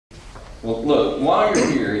Well, look, while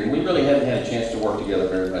you're here, and we really haven't had a chance to work together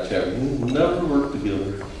very much, have we? We never worked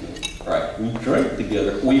together. Right, we drank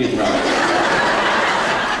together. We did not.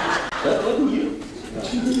 That wasn't you.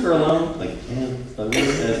 Did you leave her alone? Like, yeah, I would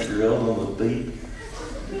have asked her out on the date.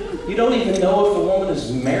 You don't even know if the woman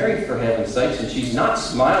is married, for heaven's sakes, and she's not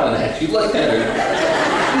smiling at you. Look at her.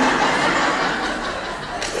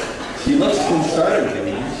 She looks concerned to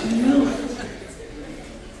me. She will.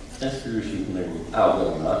 Ask her if she's married. I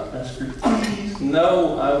will not. Ask her, please.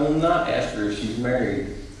 No, I will not ask her if she's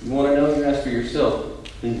married. You want to know? You ask her yourself.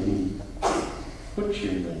 Please. What's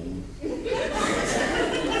your name?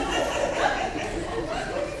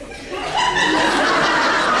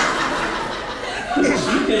 She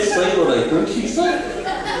can't say what I think she said.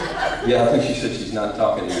 Yeah, I think she said she's not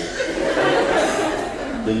talking to you.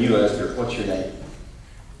 Then you asked her, what's your name?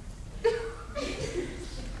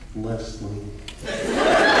 Leslie.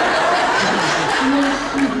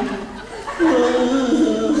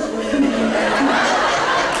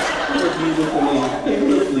 Hey,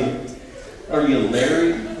 Leslie, are you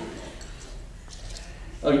married?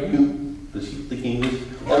 Are you, does she speak English?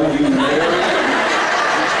 Are you married?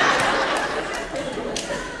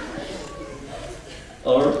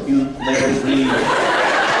 Are you married?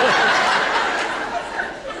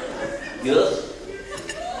 Yes?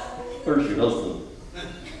 Where's your husband?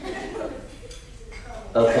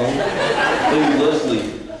 Hey, Leslie,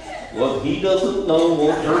 what he doesn't know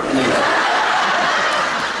won't hurt me.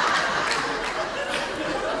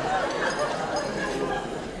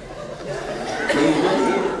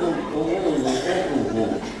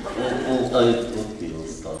 I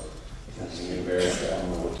don't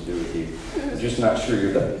know what to do with you. I'm just not sure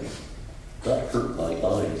you're that hurt my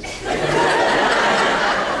eyes.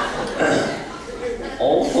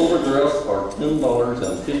 All photographs are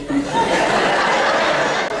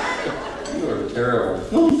 $10.50. You are terrible.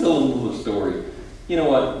 Let me tell a little story. You know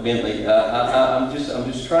what, Bentley? I'm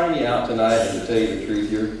just trying you out tonight, and to tell you the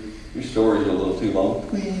truth, your story's a little too long.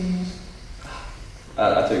 Please.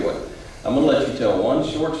 I tell you what. I'm going to let you tell one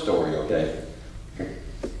short story, okay? Here,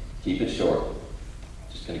 keep it short.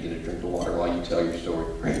 Just going to get a drink of water while you tell your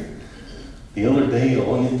story. The other day, I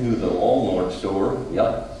went into the Walmart store,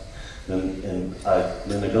 and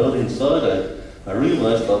when I got inside, I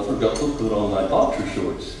realized I forgot to put on my boxer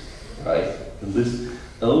shorts, right? And this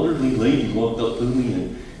elderly lady walked up to me,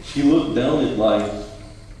 and she looked down at my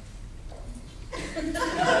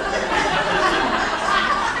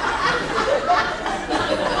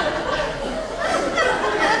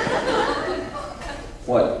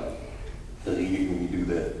What? I hate when you do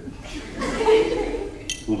that.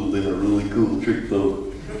 Would have been a really cool trick,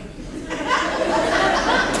 though.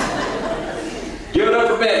 Give it up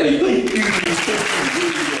for Bentley. Thank you.